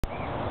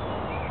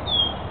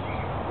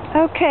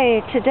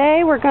Okay,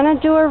 today we're going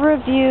to do a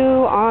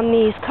review on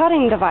these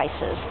cutting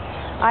devices.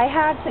 I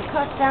had to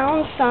cut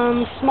down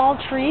some small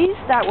trees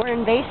that were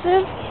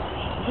invasive,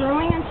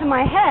 growing into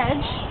my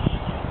hedge,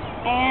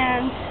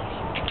 and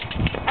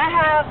I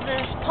have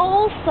this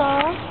pole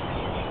saw,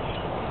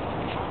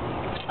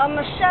 a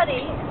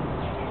machete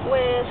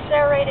with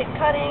serrated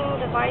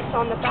cutting device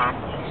on the back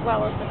as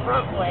well as the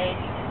front blade,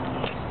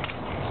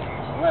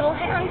 little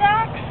hand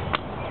axe,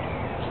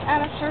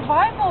 and a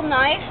survival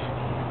knife,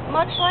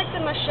 much like the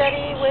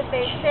machete, with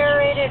a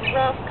serrated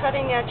rough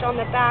cutting edge on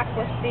the back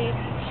with the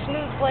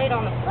smooth blade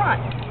on the front.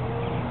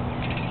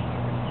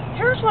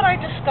 Here's what I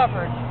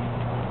discovered.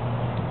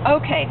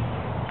 Okay,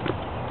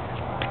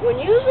 when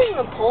using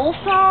the pole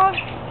saw,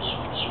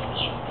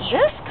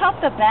 this cut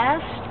the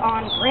best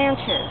on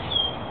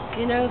branches.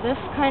 You know, this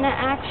kind of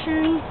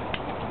action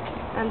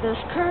and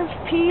this curved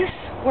piece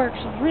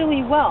works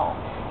really well.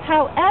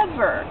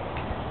 However,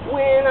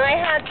 when I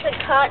had to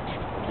cut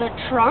the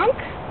trunk,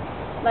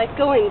 like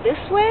going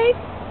this way,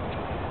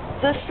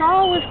 the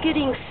saw was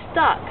getting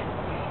stuck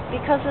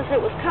because as it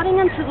was cutting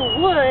into the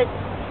wood,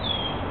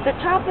 the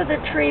top of the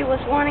tree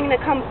was wanting to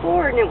come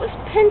forward and it was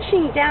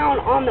pinching down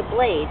on the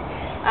blade.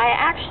 I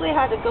actually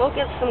had to go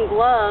get some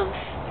gloves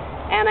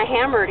and a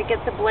hammer to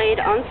get the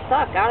blade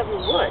unstuck out of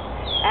the wood.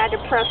 I had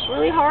to press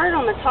really hard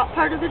on the top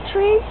part of the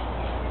tree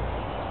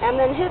and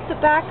then hit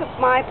the back of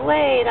my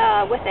blade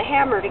with a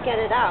hammer to get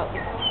it out.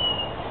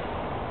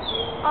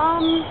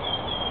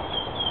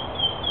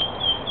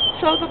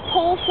 So the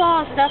pole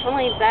saw is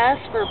definitely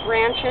best for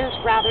branches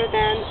rather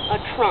than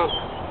a trunk.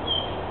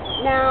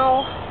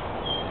 Now,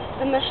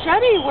 the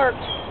machete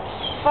worked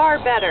far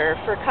better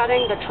for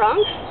cutting the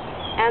trunks,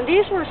 and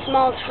these were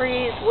small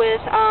trees with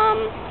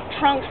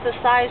trunks the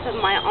size of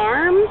my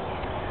arm,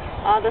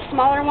 the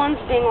smaller ones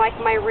being like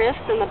my wrist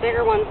and the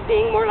bigger ones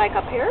being more like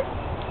up here.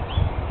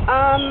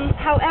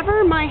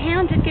 However, my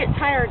hand did get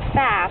tired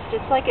fast.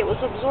 It's like it was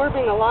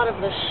absorbing a lot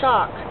of the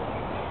shock.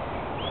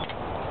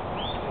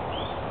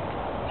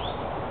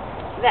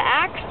 The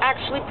axe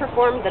actually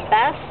performed the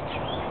best,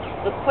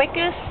 the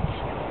quickest,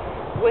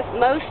 with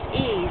most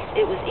ease.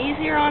 It was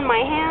easier on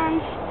my hands.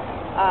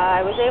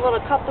 I was able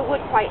to cut the wood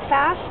quite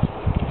fast.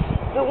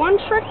 The one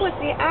trick with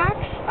the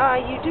axe,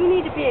 you do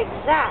need to be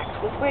exact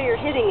with where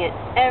you're hitting it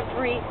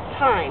every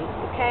time,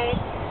 okay?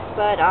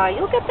 But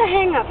you'll get the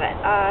hang of it.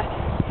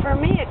 For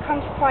me, it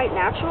comes quite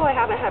natural. I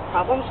haven't had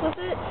problems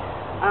with it.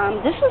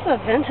 This is a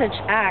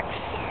vintage axe.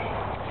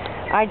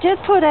 I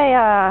did put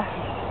a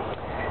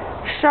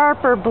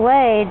sharper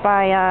blade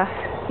by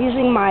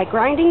using my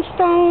grinding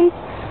stone,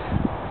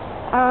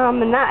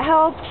 and that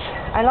helped.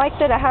 I like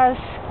that it has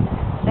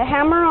the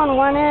hammer on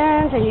one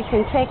end and you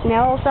can take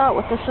nails out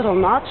with this little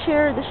notch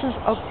here. This is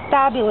a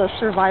fabulous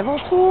survival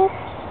tool.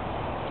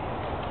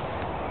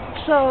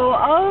 So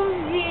of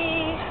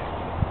the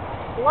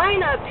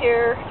lineup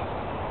here,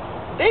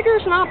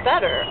 bigger's not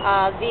better.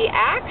 The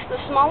axe, the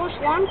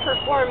smallest one,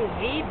 performed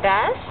the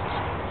best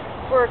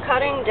for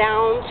cutting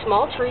down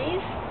small trees.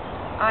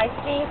 I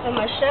think the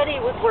machete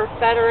would work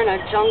better in a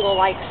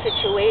jungle-like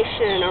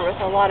situation or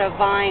with a lot of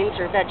vines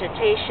or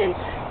vegetation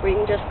where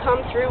you can just come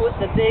through with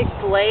the big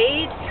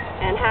blade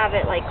and have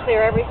it like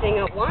clear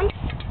everything at once.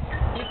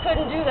 You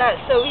couldn't do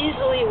that so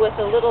easily with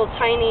a little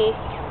tiny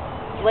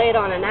blade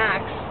on an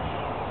axe.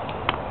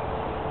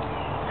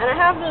 And I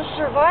have this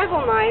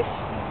survival knife.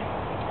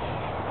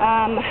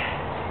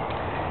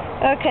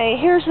 Okay,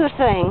 here's the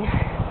thing.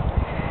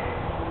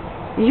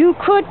 You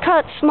could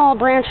cut small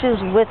branches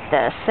with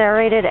this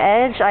serrated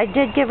edge. I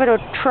did give it a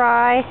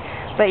try,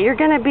 but you're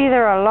going to be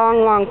there a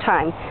long, long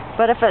time.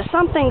 But if it's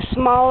something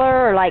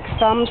smaller, or like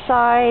thumb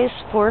size,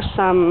 for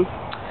some,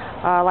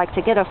 like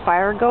to get a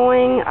fire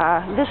going,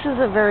 this is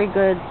a very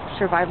good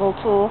survival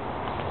tool.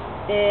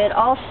 It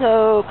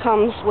also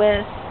comes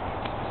with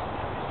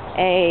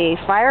a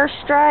fire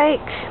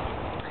strike,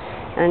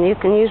 and you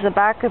can use the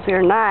back of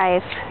your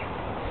knife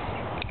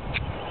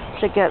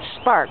to get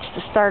sparks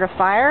to start a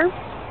fire.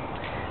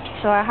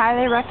 So I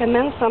highly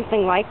recommend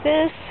something like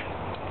this.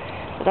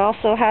 It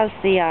also has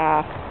the,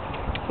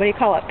 what do you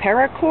call it,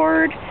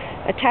 paracord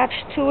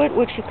attached to it,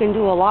 which you can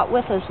do a lot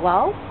with as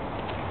well.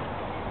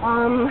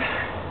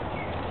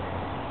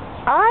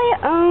 I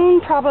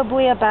own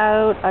probably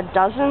about a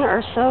dozen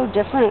or so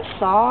different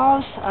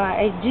saws.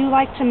 I do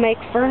like to make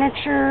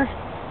furniture,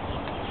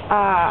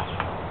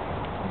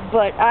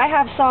 but I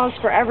have saws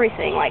for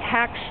everything, like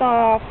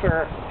hacksaw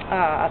for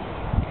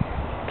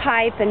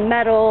pipe and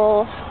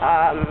metal,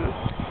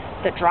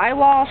 the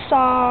drywall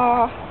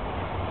saw,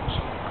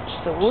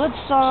 the wood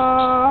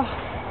saw,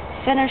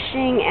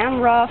 finishing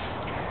and rough.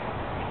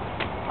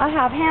 I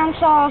have hand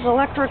saws,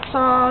 electric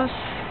saws.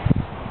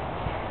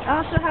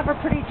 I also have a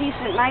pretty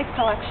decent knife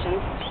collection.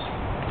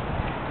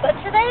 But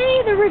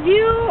today the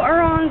review are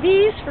on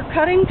these for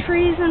cutting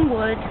trees and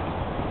wood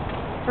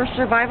for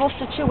survival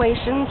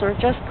situations or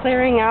just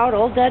clearing out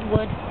old dead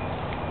wood.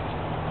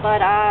 But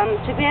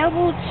to be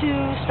able to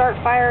start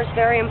fire is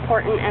very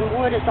important, and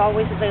wood is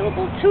always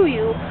available to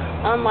you,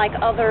 unlike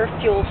other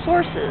fuel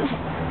sources.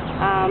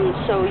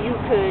 So you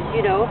could,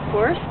 you know, of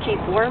course, keep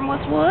warm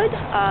with wood,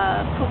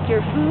 cook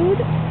your food,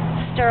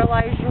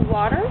 sterilize your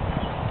water,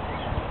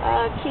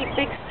 keep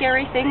big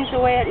scary things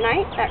away at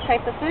night, that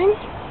type of thing.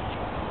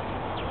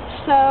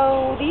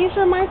 So these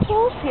are my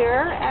tools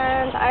here,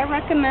 and I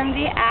recommend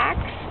the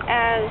axe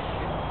as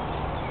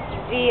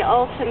the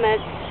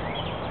ultimate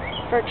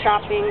for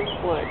chopping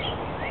wood.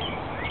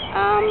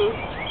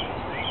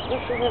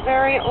 This is a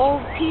very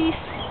old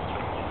piece.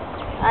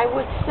 I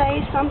would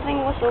say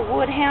something with a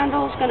wood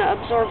handle is going to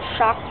absorb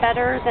shock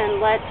better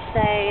than, let's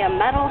say, a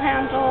metal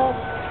handle.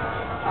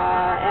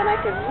 And I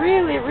could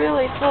really,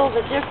 really feel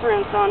the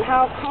difference on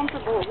how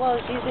comfortable it was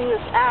using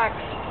this axe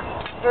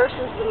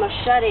versus the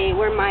machete,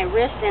 where my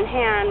wrist and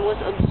hand was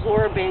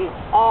absorbing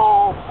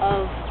all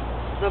of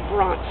the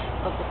brunt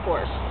of the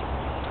force.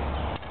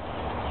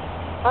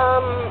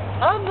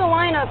 Of the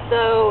lineup,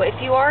 though, if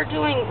you are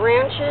doing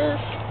branches,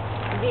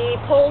 the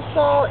pole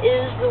saw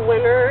is the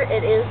winner.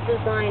 It is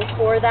designed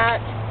for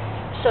that.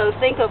 So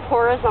think of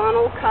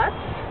horizontal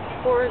cuts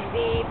for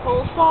the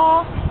pole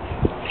saw,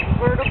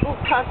 vertical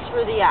cuts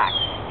for the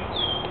axe,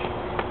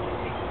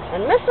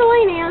 and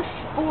miscellaneous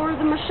for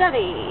the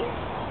machete.